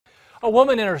A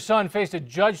woman and her son faced a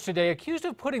judge today accused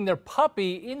of putting their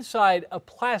puppy inside a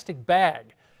plastic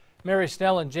bag. Mary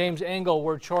Snell and James Engel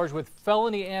were charged with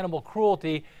felony animal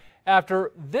cruelty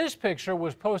after this picture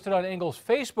was posted on Engel's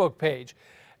Facebook page.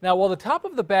 Now, while the top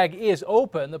of the bag is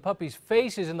open, the puppy's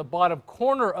face is in the bottom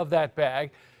corner of that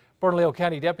bag. Bernalillo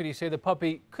County deputies say the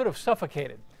puppy could have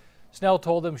suffocated. Snell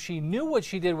told them she knew what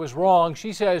she did was wrong.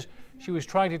 She says she was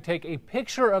trying to take a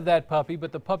picture of that puppy,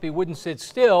 but the puppy wouldn't sit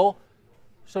still,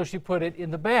 so she put it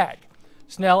in the bag.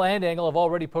 Snell and Engel have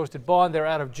already posted bond. They're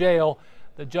out of jail.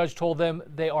 The judge told them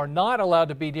they are not allowed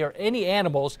to be near any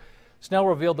animals. Snell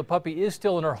revealed the puppy is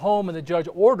still in her home, and the judge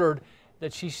ordered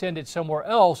that she send it somewhere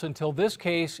else until this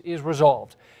case is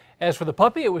resolved. As for the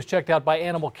puppy, it was checked out by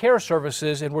Animal Care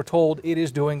Services, and we're told it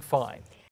is doing fine.